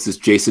comic books, it's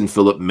Jason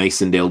Philip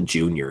Masondale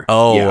Jr.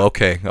 Oh,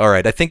 okay, all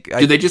right. I think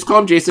did they just call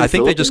him Jason? I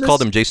think they just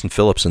called him Jason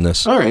Phillips in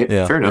this. All right,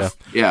 fair enough.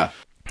 Yeah.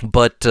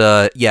 But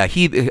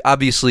he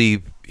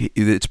obviously.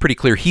 It's pretty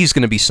clear he's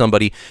going to be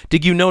somebody.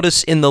 Did you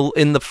notice in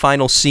the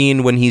final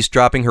scene when he's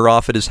dropping her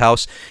off at his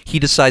house,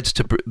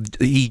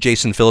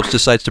 Jason Phillips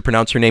decides to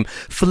pronounce her name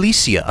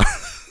Felicia.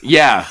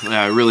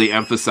 Really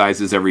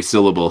emphasizes every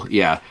syllable.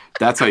 Yeah,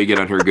 that's how you get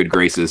on her good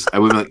graces. I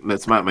would be like,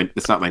 that's not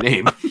my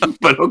name,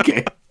 but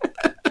okay.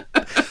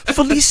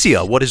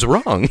 Felicia, what is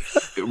wrong?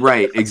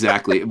 Right,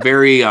 exactly.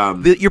 Very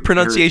your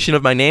pronunciation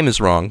of my name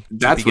is wrong.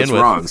 That's what's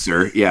wrong,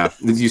 sir. Yeah,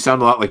 you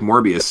sound a lot like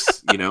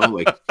Morbius.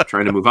 Like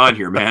trying to move on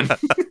here, man.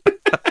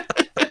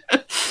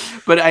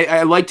 But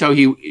I liked how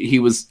she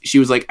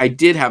was like, I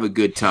did have a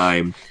good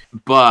time,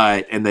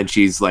 and then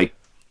she's like,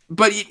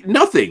 but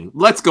nothing.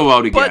 Let's go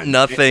out again. But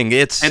nothing.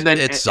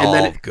 It's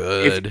all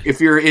good. If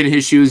you're in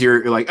his shoes,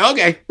 you're like,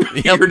 okay.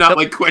 You're not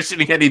like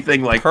questioning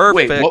anything. Like,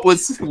 perfect. Wait, what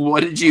was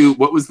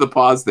the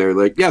pause there?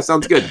 Like, yeah,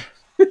 sounds good.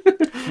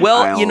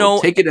 Well,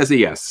 I'll take it as a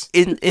yes.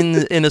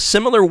 In a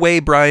similar way,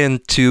 Brian,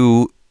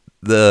 to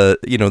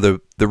the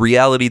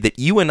reality that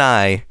you and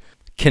I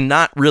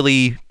cannot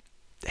really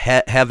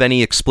have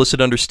any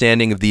explicit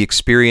understanding of the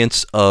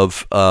experience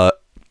of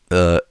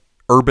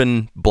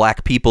urban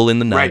black people in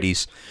the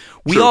 90s.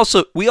 We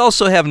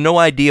also have no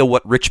idea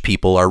what rich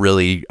people are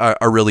really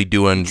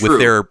doing with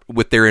their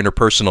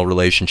interpersonal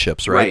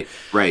relationships, right?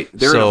 Right.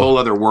 They're in a whole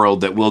other world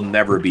that we'll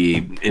never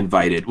be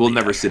invited. We'll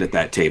never sit at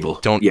that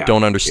table.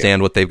 Don't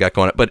understand what they've got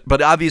going on.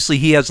 But obviously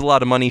he has a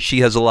lot of money.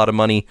 She has a lot of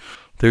money.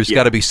 There's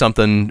got to be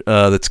something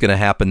that's going to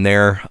happen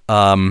there.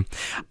 And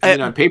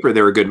on paper,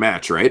 they're a good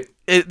match, right?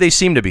 They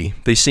seem to be.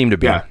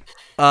 Yeah.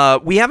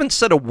 We haven't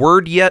said a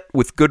word yet,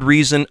 with good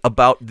reason,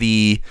 about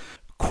the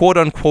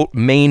quote-unquote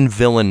main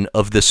villain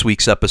of this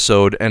week's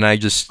episode, and I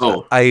just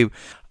want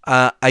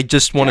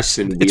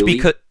Jackson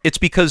to. It's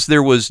because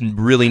there was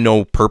really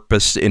no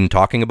purpose in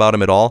talking about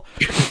him at all.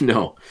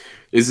 No,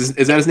 is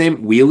that his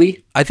name?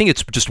 Wheelie? I think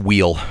it's just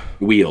Wheel.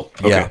 Wheel.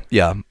 Okay.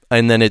 Yeah.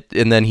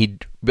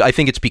 I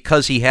think it's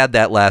because he had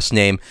that last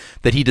name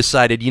that he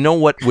decided, you know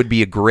what would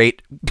be a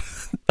great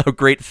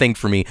thing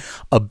for me,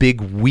 a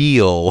big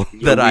wheel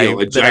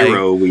A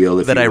gyro wheel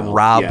that I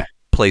rob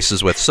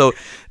places with. So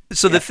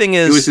the thing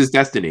is, it was his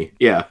destiny.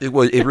 Yeah, it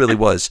really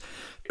was.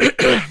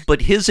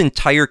 But his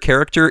entire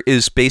character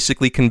is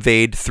basically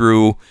conveyed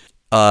through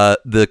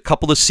the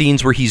couple of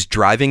scenes where he's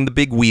driving the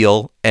big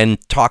wheel and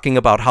talking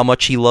about how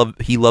much he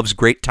loves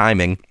great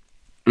timing.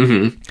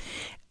 Mm-hmm.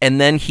 And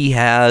then he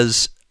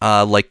has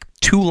like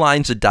 2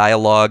 lines of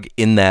dialogue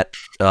in that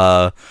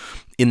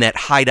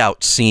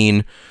hideout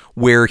scene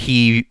where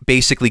he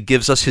basically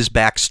gives us his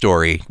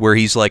backstory, where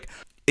he's like,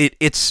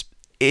 it's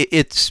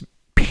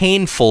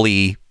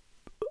painfully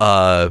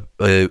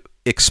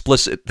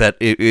explicit that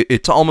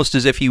it's almost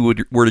as if he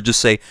were to just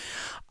say,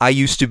 I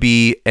used to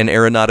be an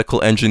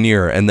aeronautical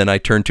engineer, and then I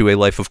turned to a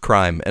life of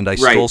crime, and I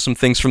stole some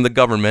things from the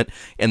government,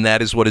 and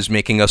that is what is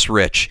making us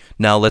rich.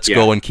 Now let's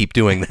go and keep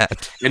doing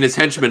that. And his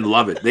henchmen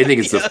love it. They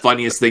think it's the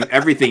funniest thing.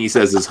 Everything he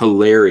says is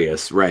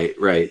hilarious. Right.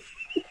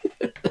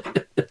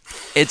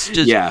 It's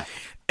just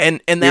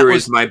and that Here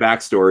was is my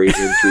backstory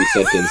in 3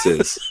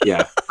 sentences.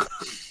 Yeah.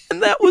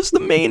 And that was the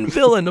main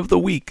villain of the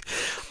week.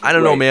 I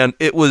don't know, man.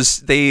 It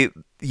was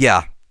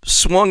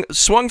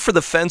swung for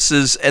the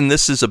fences, and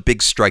this is a big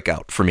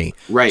strikeout for me.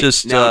 Right.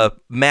 Just now,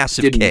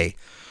 massive K.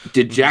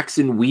 Did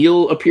Jackson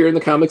Wheel appear in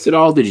the comics at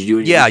all? Did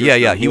you do any? Yeah.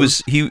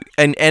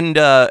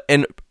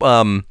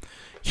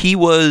 He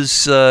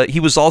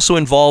was also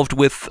involved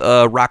with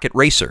Rocket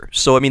Racer.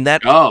 So I mean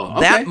that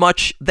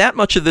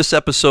much of this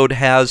episode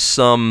has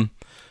some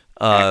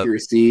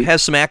accuracy.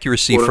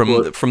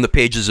 From the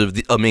pages of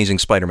the Amazing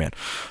Spider-Man.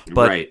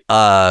 But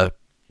but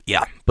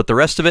the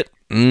rest of it,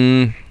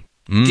 do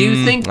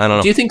you think? I don't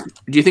know. Do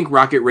you think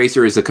Rocket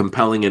Racer is a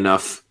compelling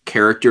enough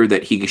character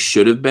that he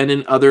should have been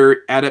in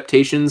other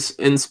adaptations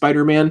in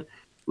Spider-Man?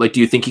 Like, do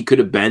you think he could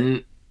have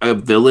been a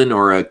villain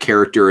or a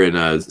character in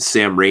a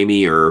Sam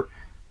Raimi or,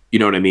 you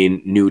know what I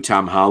mean, new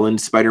Tom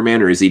Holland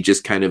Spider-Man, or is he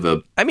just kind of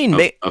a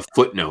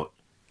footnote?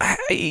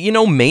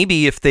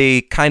 Maybe if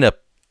they kind of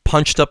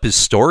punched up his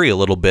story a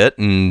little bit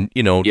and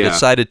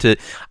decided to,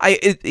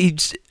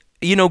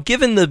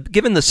 given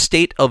the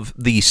state of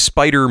the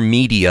spider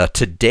media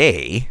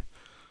today.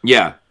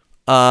 Yeah.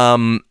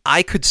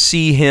 I could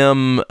see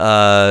him,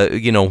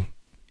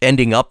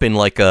 ending up in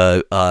like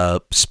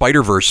a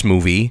Spider-Verse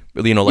movie,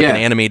 an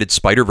animated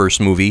Spider-Verse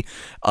movie,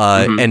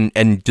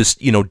 and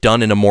just,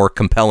 done in a more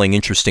compelling,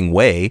 interesting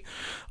way.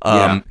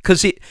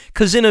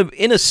 Because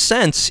in a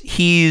sense,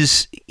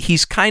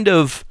 he's kind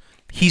of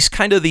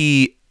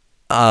the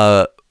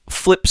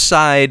flip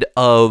side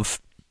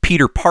of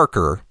Peter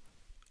Parker,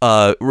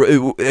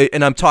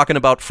 and I'm talking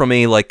about from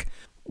a like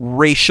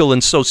racial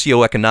and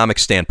socioeconomic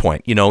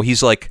standpoint.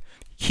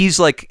 He's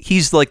like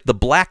the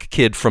black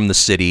kid from the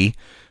city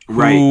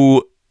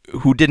who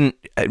didn't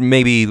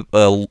maybe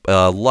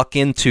luck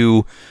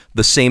into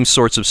the same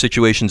sorts of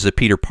situations that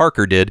Peter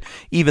Parker did,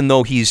 even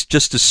though he's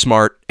just as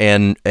smart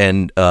and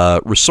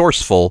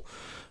resourceful.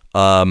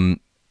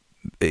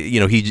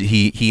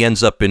 He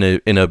ends up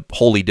in a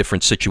wholly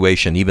different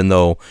situation, even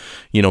though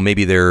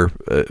maybe they're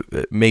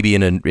maybe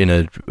in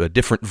a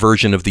different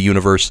version of the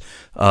universe,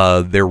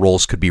 their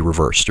roles could be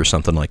reversed or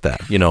something like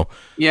that.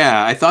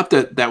 Yeah, I thought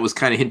that was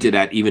kind of hinted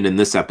at even in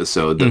this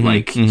episode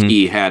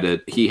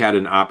that he had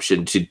an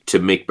option to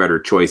make better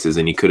choices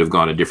and he could have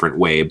gone a different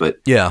way, but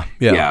yeah.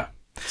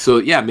 So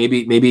yeah,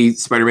 maybe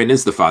Spider-Man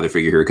is the father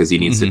figure here because he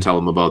needs to tell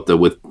him about the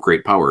with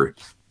great power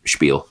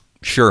spiel.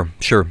 Sure.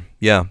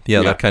 Yeah,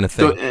 that kind of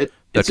thing. So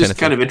it's just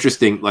kind of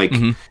interesting. Like,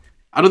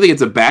 I don't think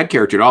it's a bad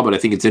character at all, but I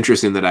think it's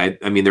interesting that I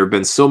mean, there have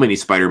been so many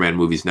Spider-Man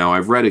movies now.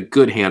 I've read a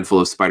good handful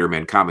of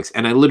Spider-Man comics,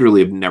 and I literally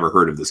have never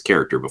heard of this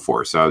character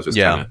before. So I was just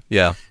kind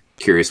of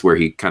curious where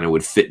he kind of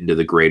would fit into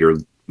the greater,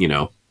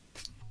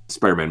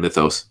 Spider-Man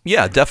mythos.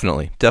 Yeah,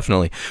 definitely.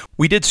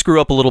 We did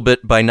screw up a little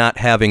bit by not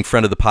having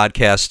friend of the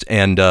podcast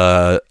and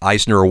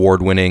Eisner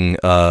Award-winning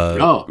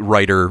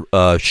writer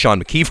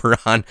Sean McKeever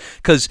on,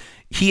 because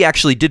he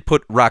actually did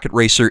put Rocket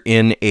Racer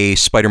in a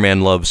Spider-Man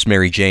Loves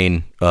Mary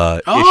Jane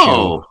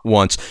issue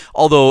once,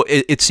 although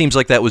it seems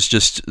like that was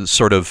just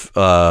sort of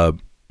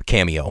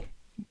cameo.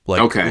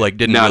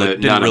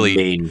 Didn't really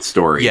main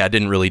story. Yeah,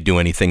 didn't really do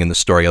anything in the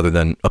story other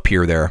than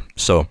appear there.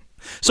 So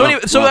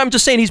I'm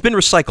just saying he's been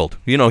recycled.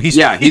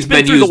 He's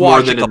been through the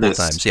wash a couple of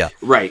times. Yeah,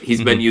 right.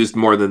 He's been used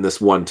more than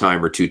this one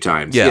time or 2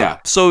 times. Yeah.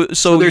 So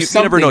you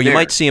never know. You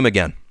might see him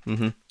again.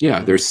 Mm-hmm.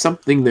 Yeah, there's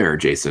something there,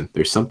 Jason.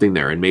 There's something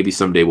there, and maybe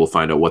someday we'll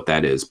find out what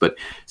that is. But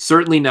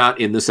certainly not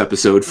in this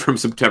episode from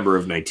September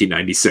of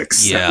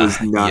 1996. Yeah,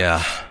 that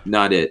was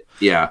not it.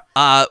 Yeah.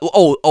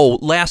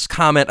 Last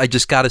comment. I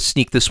just got to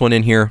sneak this one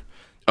in here.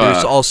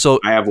 There's also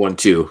I have one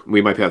too. We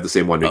might have the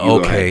same one.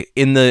 Okay.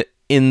 In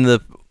in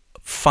the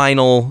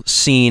final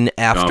scene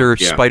after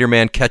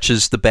Spider-Man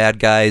catches the bad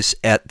guys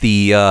at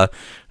the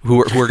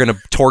who are going to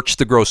torch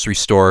the grocery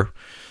store.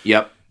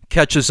 Yep.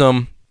 Catches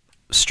them,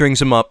 strings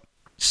them up,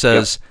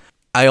 says,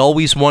 I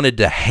always wanted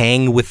to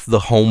hang with the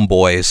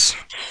homeboys.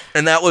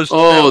 And that was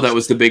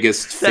the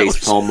biggest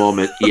facepalm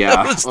moment.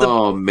 Yeah.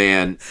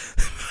 Man.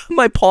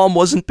 My palm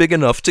wasn't big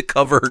enough to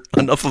cover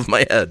enough of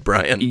my head,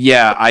 Brian.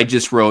 Yeah, I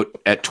just wrote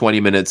at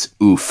 20 minutes,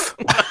 oof.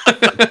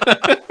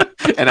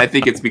 And I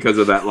think it's because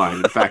of that line.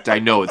 In fact, I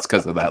know it's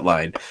because of that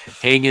line.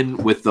 Hanging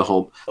with the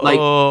home. Like,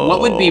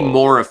 what would be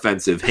more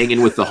offensive?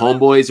 Hanging with the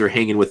homeboys or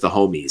hanging with the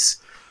homies?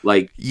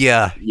 Like,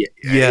 yeah.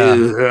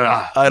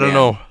 I don't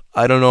know.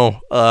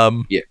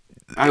 Yeah.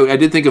 I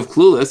did think of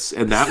Clueless,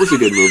 and that was a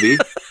good movie.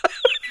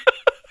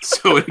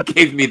 So it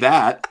gave me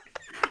that.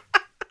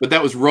 But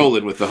that was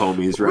rolling with the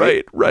homies,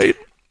 right? Right.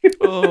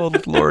 Oh,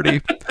 Lordy.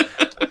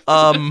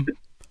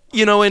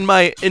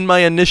 In my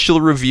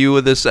initial review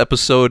of this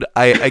episode,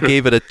 I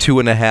gave it a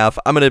 2.5.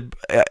 I'm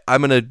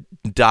gonna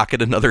dock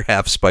it another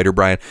half spider,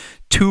 Brian.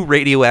 2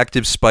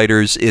 radioactive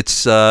spiders.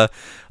 It's they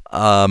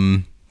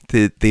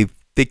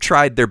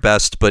tried their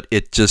best, but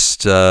it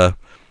just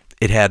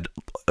it had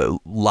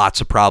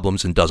lots of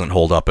problems and doesn't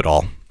hold up at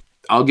all.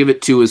 I'll give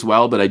it 2 as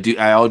well, but I do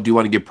want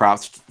to give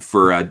props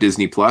for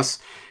Disney Plus.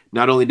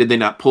 Not only did they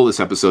not pull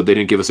this episode, they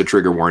didn't give us a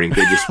trigger warning.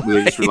 They just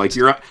were like,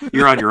 you're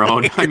on your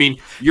own. I mean,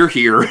 you're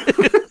here.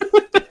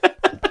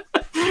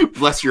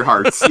 Bless your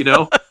hearts,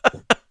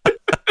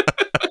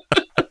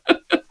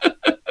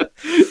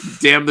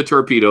 Damn the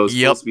torpedoes.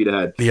 Full speed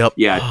ahead. Yep.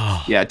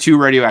 Yeah. 2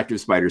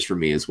 radioactive spiders for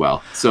me as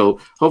well. So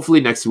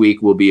hopefully next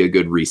week will be a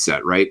good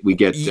reset, right? We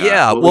get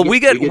we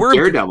get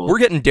Daredevil. We're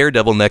getting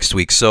Daredevil next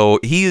week. So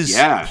he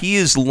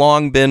has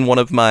long been one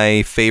of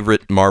my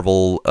favorite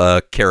Marvel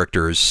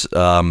characters,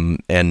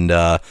 and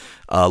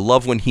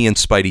love when he and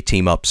Spidey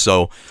team up.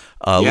 So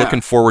looking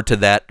forward to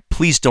that.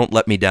 Please don't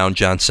let me down,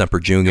 John Semper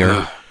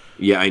Jr.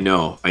 Yeah, I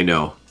know.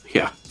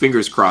 Yeah,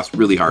 fingers crossed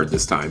really hard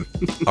this time.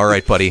 All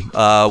right, buddy.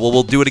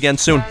 We'll do it again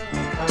soon.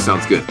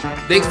 Sounds good.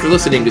 Thanks for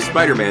listening to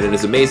Spider-Man and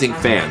his amazing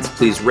fans.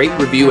 Please rate,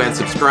 review, and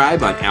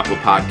subscribe on Apple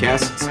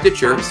Podcasts,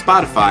 Stitcher,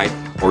 Spotify,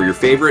 or your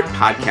favorite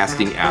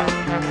podcasting app.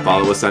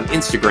 Follow us on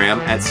Instagram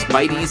at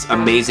Spidey's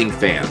Amazing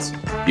Fans.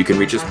 You can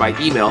reach us by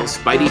email,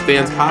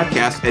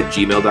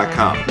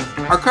 SpideyFansPodcast@gmail.com.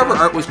 Our cover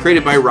art was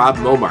created by Rob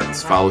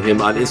Momartz. Follow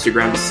him on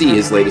Instagram to see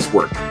his latest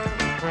work.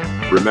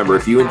 Remember,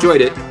 if you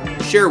enjoyed it,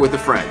 share with a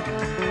friend.